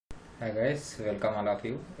Hi guys, welcome all of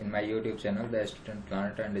you in my YouTube channel, the Student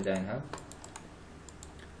Planet and Design Hub.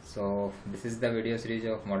 So this is the video series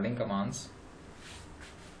of modeling commands.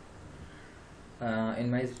 In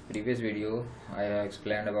my previous video, I have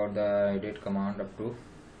explained about the edit command up to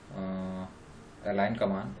align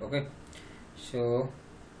command. Okay, so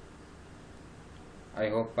I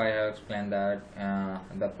hope I have explained that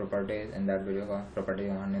the properties in that video, property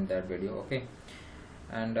one in that video. Okay,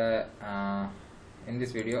 and in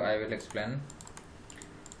this video I will explain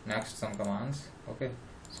next some commands. Okay,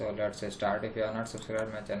 so let's start. If you are not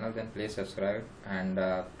subscribed my channel, then please subscribe and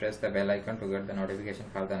press the bell icon to get the notification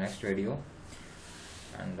for the next video.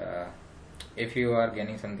 And if you are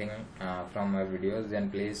gaining something from my videos,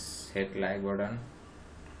 then please hit like button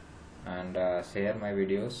and share my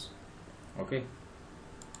videos. Okay,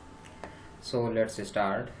 so let's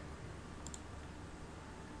start.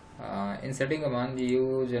 In setting command,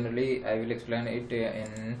 you generally I will explain it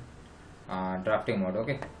in drafting mode.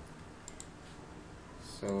 Okay,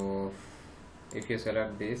 so if you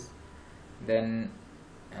select this, then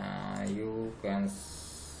you can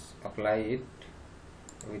apply it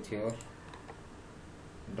with your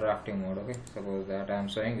drafting mode. Okay, suppose that I am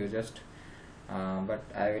showing you just but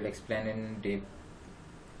I will explain in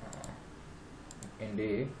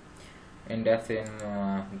depth in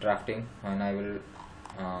drafting when I will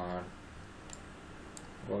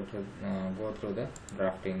go through the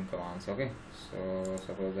drafting commands. Okay, so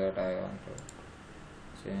suppose that I want to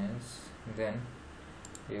change, then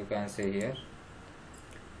you can see here,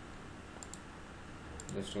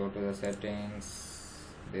 just go to the settings,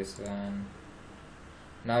 this one.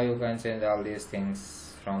 Now you can change all these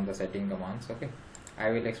things from the setting commands. Okay,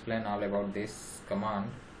 I will explain all about this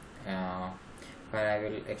command when I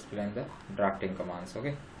will explain the drafting commands.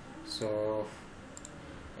 Okay, so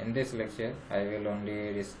in this lecture I will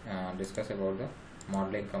only discuss about the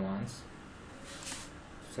modeling commands.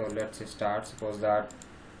 So let's start. Suppose that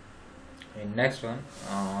in next one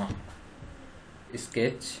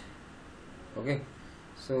sketch. Okay,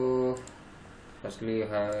 so firstly you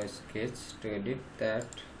have a sketch. To edit that,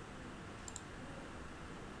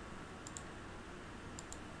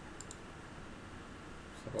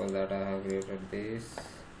 suppose that I have created this,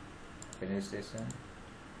 finish this one,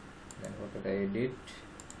 then go to the edit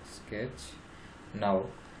sketch. Now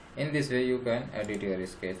in this way you can edit your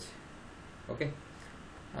sketch. Okay,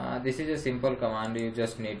 this is a simple command. You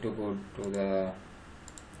just need to go to the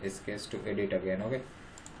sketch to edit again. Okay,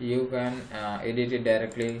 you can edit it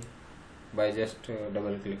directly by just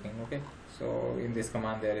double clicking. Okay, so in this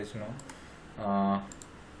command there is no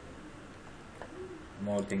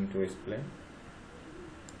more thing to explain.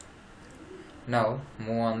 Now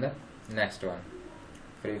move on the next one,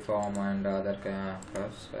 freeform and other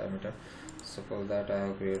curves parameter. Suppose that I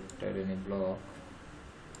have created any block.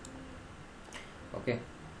 Okay,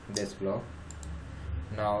 this block.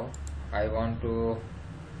 Now I want to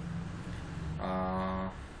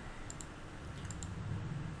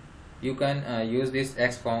you can use this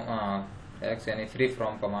x any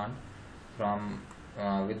freeform command from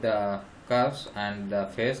with the curves and the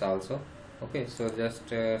face also. Okay, so just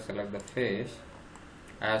select the face.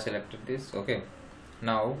 I have selected this. Okay,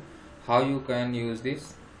 now how you can use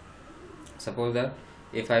this? Suppose that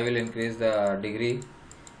if I will increase the degree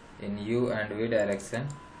in u and v direction,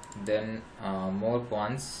 then more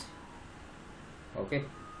points. Okay,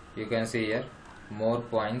 you can see here more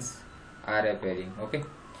points are appearing. Okay,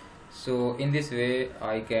 so in this way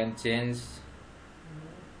I can change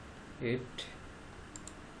it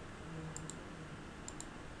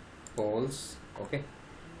poles. Okay,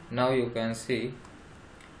 now you can see,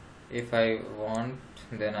 if I want,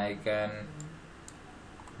 then I can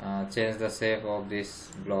change the shape of this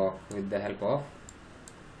block with the help of,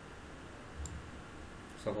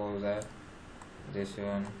 suppose that this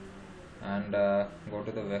one, and go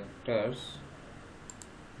to the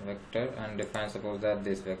vector and define, suppose that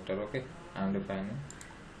this vector. Okay, I am defining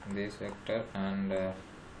this vector and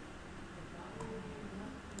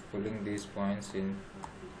pulling these points in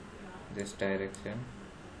this direction.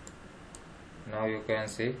 Now you can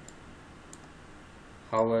see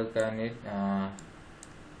how I can it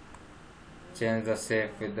change the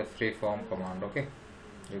shape with the freeform command. Okay,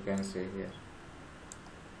 you can see here,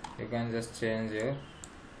 you can just change your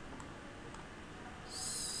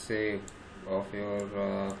shape of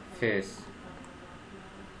your face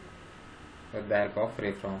with the help of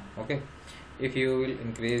freeform. Okay, if you will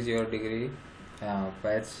increase your degree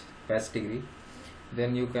patch degree,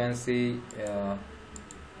 then you can see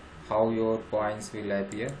how your points will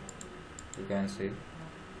appear. You can see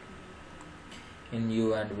in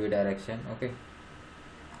u and v direction. Okay,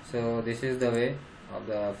 so this is the way of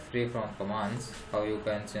the free from commands, how you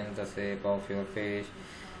can change the shape of your face.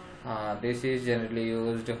 This is generally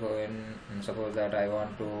used when suppose that I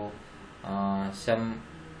want to some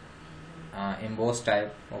emboss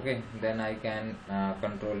type, okay, then I can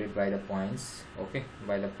control it by the points, okay,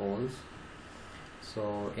 by the poles.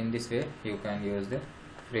 So in this way you can use the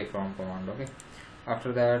free from command, okay.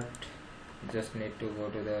 After that, just need to go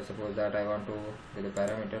to the, suppose that I want to do the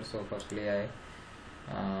parameter. So firstly I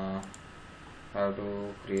have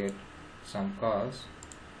to create some curves.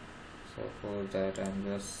 Suppose that I'm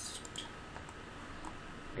just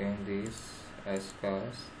giving these as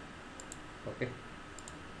curves, okay.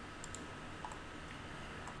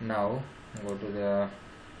 Now go to the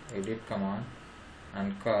edit command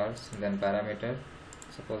and curves, then parameter.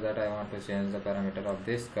 Suppose that I want to change the parameter of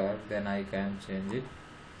this curve, then I can change it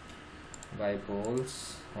by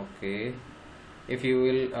poles, okay. If you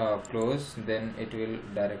will close, then it will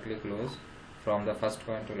directly close from the first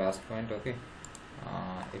point to last point, okay.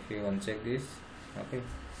 If you uncheck this, okay,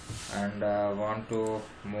 and want to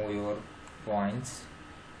move your points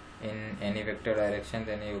in any vector direction,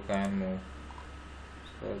 then you can move.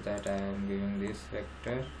 So that I am giving this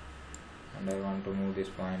vector and I want to move this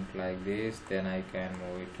point like this, then I can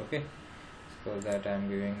move it, okay. Suppose that I am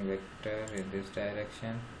giving vector in this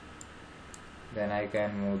direction, then I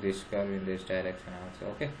can move this curve in this direction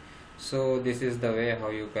also, okay. So this is the way how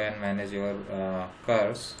you can manage your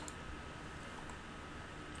curves.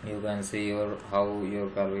 You can see your how your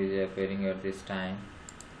curve is appearing at this time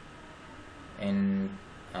in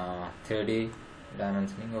 3D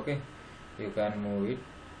dimensioning, okay. You can move it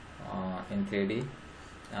in 3D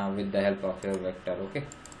with the help of your vector, okay.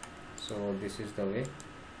 So this is the way.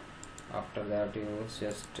 After that, you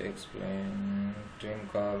just explain trim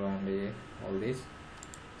curve and all this.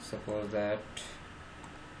 Suppose that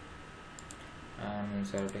I am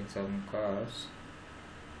inserting some curves.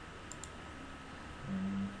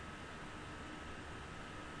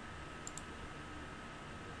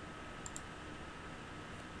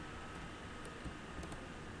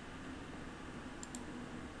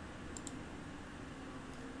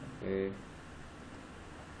 Okay,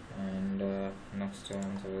 and next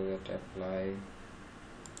one, suppose that apply,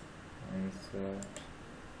 insert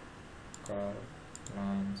curve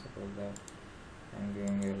line. Suppose that I'm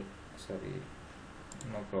giving you, sorry,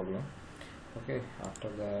 no problem, okay. After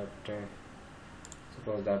that,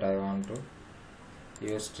 suppose that I want to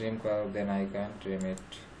use trim curve, then I can trim it.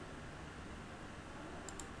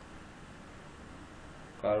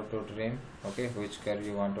 Curve to trim, okay, which curve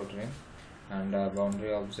you want to trim. And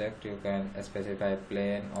boundary object, you can specify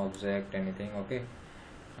plane, object, anything, okay.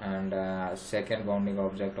 And second bounding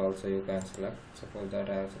object also you can select. Suppose that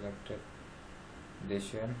I have selected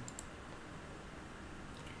this one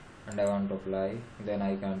and I want to apply, then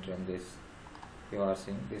I can trim this. You are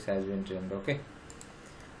seeing this has been trimmed, okay.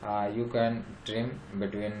 You can trim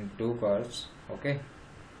between two curves, okay,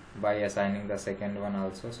 by assigning the second one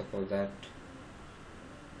also. Suppose that,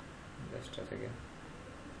 just a second.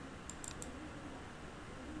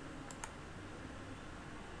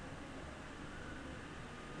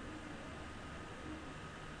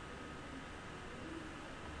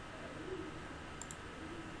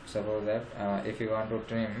 Suppose that if you want to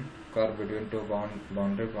trim curve between two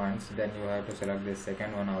boundary points, then you have to select this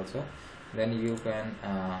second one also, then you can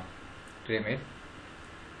trim it,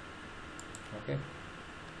 okay.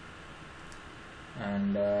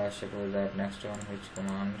 And suppose that next one, which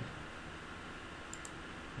command,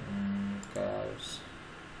 curves,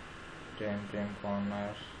 trim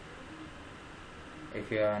corner.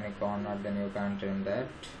 If you have any corner, then you can trim that.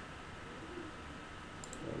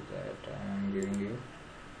 So that I am giving you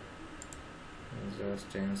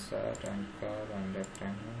just insert and curve and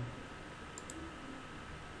rectangle,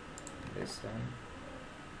 this one,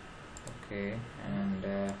 okay.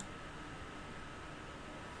 And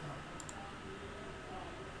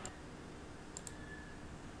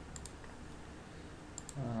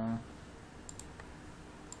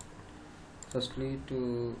firstly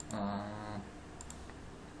to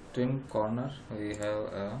trim corner, we have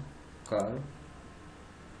a curve.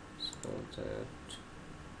 So that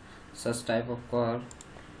such type of curve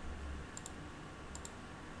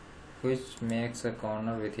which makes a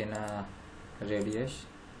corner within a radius,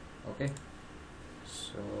 okay.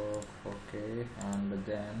 So okay, and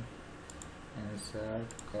then insert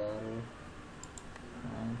curve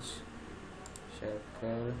and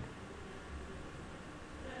circle,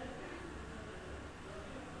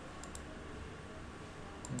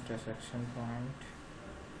 intersection point.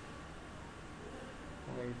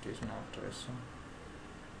 Why it is not tracing?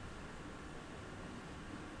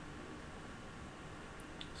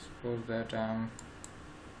 Suppose that I am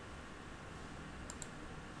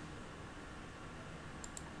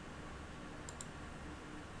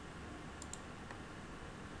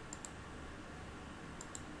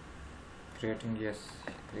creating, yes,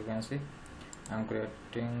 you can see I'm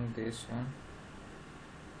creating this one.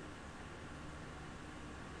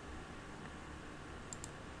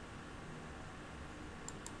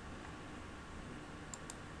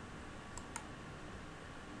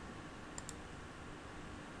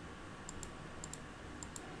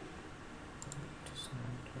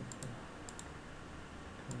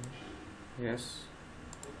 Yes,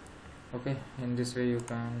 okay, in this way you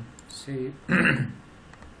can see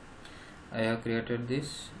I have created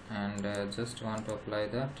this, and just want to apply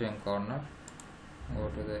the trim corner. Go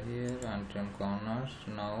to the here and trim corners.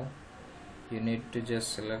 Now you need to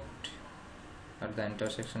just select at the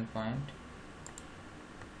intersection point.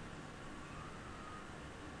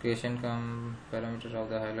 Creation parameter of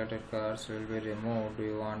the highlighted cars will be removed. Do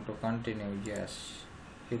you want to continue? Yes,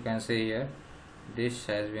 you can see here this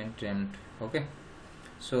has been trimmed. Okay,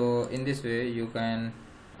 so in this way you can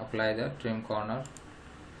apply the trim corner.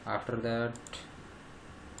 After that,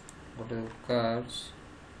 go to curves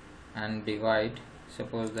and divide.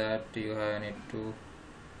 Suppose that you have need two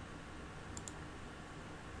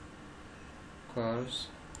curves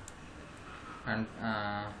and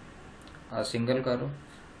a single curve,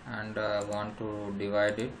 and want to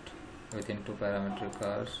divide it within two parametric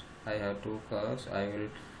curves. I have two curves.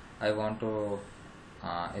 I want to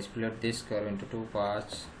split this curve into two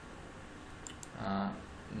parts,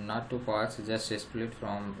 not two parts, just split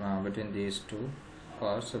from between these two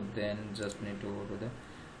curves. So then just need to go to the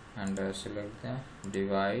and select the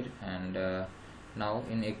divide, and now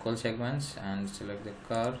in equal segments, and select the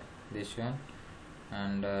curve, this one,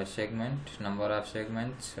 and segment, number of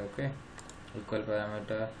segments. Okay, equal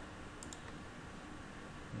parameter,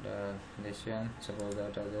 and this one, suppose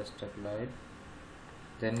that I just applied.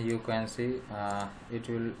 Then you can see it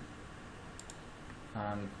will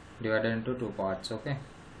divided into two parts. Okay,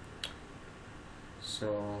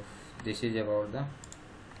 so this is about the,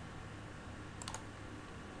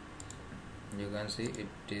 you can see it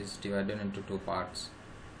is divided into two parts,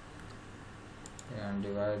 and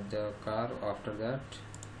divide the curve. After that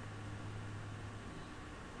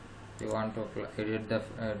you want to edit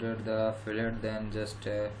the fillet, then just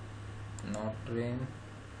not trim,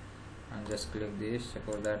 and just click this.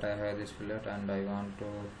 Suppose that I have this fillet and I want to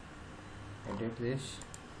edit this.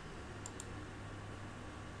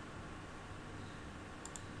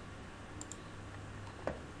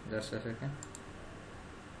 Just a second.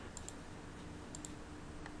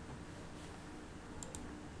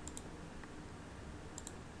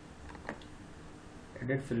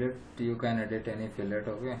 Edit fillet, you can edit any fillet.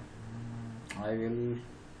 Okay, I will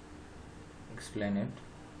explain it.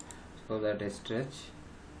 So that is stretch,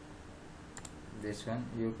 this one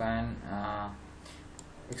you can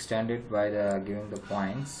extend it by the giving the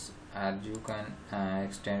points, and you can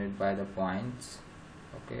extend it by the points.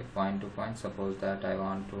 Okay, point to point. Suppose that I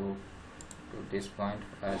want to do this point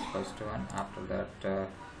as first one. After that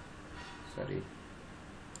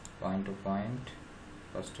point to point,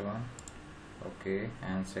 first one. Okay,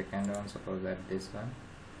 and second one, suppose that this one.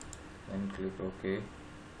 Then click OK.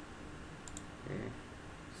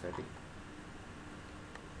 Okay,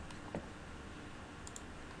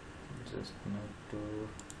 just need to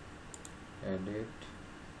edit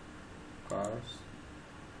curves,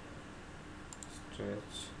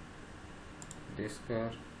 stretch this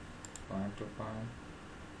curve, point to point,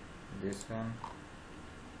 this one.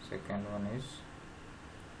 Second one is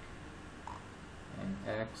in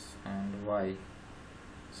X and Y.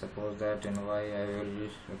 Suppose that in Y I will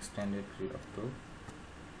extend it up to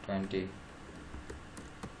 20.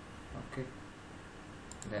 Okay,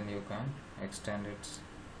 then you can extend it.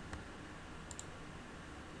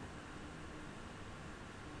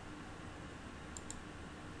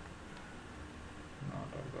 Not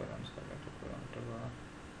algorithm, select parameter.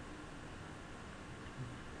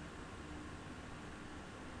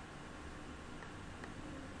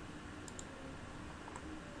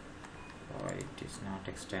 Why it is not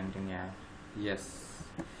extending? Yes,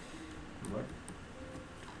 but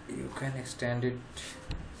you can extend it.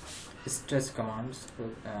 Stretch commands,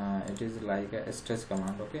 it is like a stretch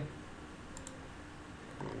command. Okay,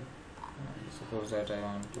 suppose that I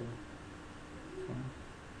want to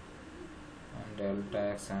and delta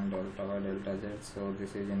X and delta Y, delta Z. So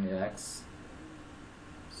this is in X,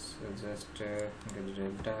 so just get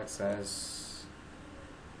delta X as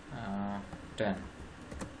 10.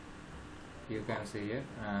 You can see here,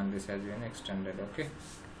 and this has been extended. Okay,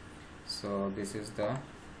 so this is the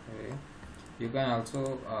way. You can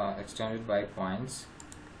also extend it by points.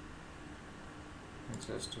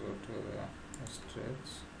 Just go to the stretch.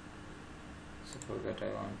 Suppose that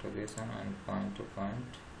I want to this one, and point to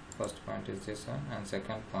point. First point is this one, and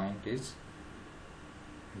second point is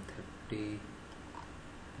 30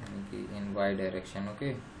 in y direction.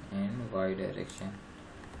 Okay, in y direction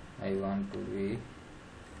I want to be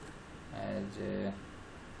as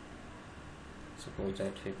suppose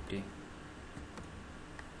that 50.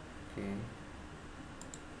 Okay,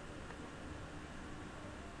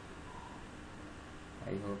 I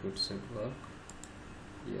hope it should work.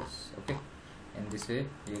 Yes. Okay, in this way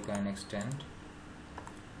you can extend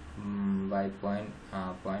by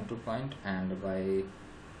point to point and by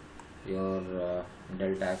your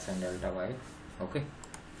delta x and delta y. Okay,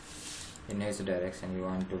 in which direction you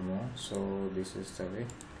want to move. So this is the way.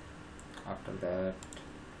 After that,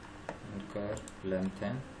 curve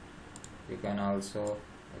lengthen. You can also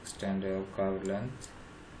extend your curve length.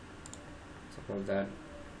 Suppose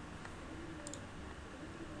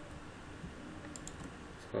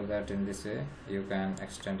that in this way you can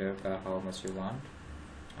extend your curve how much you want,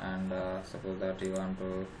 and suppose that you want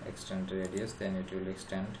to extend radius, then it will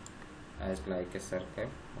extend as like a circle.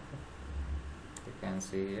 Okay, you can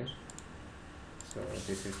see here. So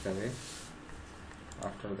this is the way.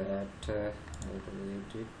 After that go to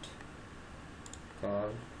edit,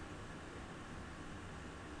 curve,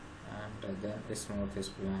 and then smooth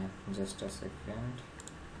spline. Just a second.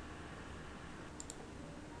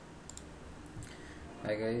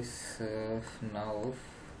 Hi guys, now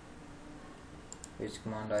which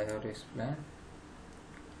command I have to explain?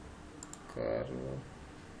 Curve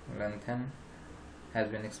lengthen has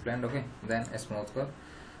been explained. Okay, then a smooth curve.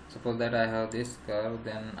 Suppose that I have this curve,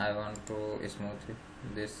 then I want to smooth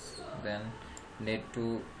this, then need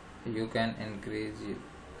to, you can increase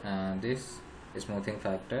this smoothing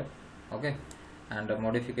factor. Okay, and the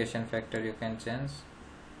modification factor you can change.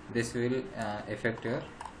 This will affect your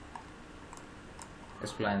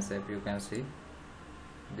spline shape. You can see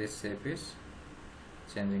this shape is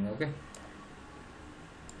changing. Okay,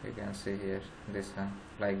 you can see here this one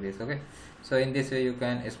like this. Okay, so in this way you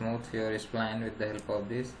can smooth your spline with the help of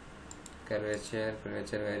this curvature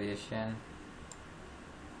variation.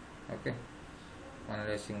 Okay,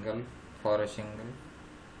 only a single, for a single,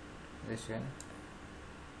 this one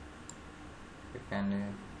you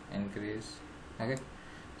can increase. Okay,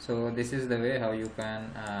 so this is the way how you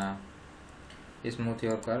can smooth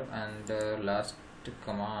your curve. And last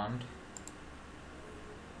command,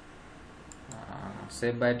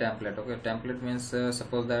 shape by template. Okay, template means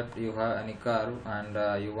suppose that you have any curve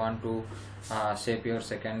and you want to shape your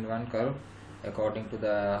second one curve according to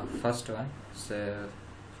the first one. So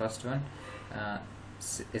first one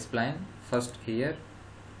spline, first here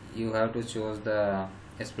you have to choose the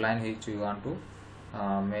spline which you want to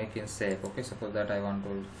make in shape. Okay, suppose that I want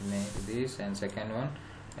to make this, and second one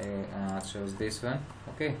I choose this one.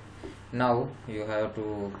 Okay, now you have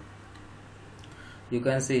to, you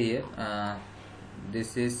can see here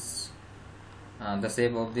this is the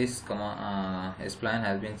shape of this spline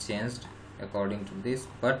has been changed according to this,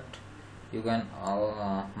 but you can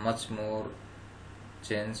much more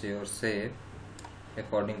change your shape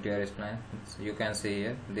according to your spline. You can see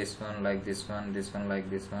here this one like this one, this one like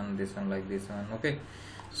this one, this one like this one. Okay,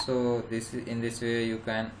 so this is, in this way you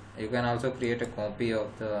can also create a copy of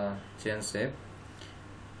the change shape.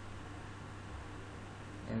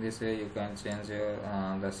 In this way you can change your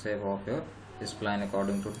the shape of your spline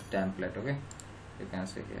according to the template. Okay, you can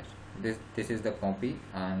see here this is the copy,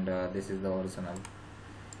 and this is the original.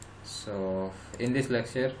 So in this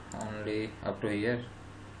lecture only up to here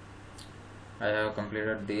I have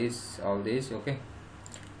completed all these. Okay,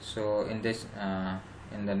 so in this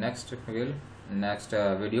in the next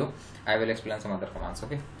video I will explain some other commands.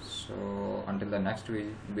 Okay, so until the next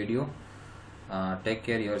video, take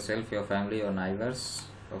care yourself, your family, your neighbors.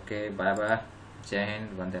 Okay, bye bye. Jai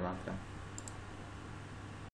Hind, Vande Mataram.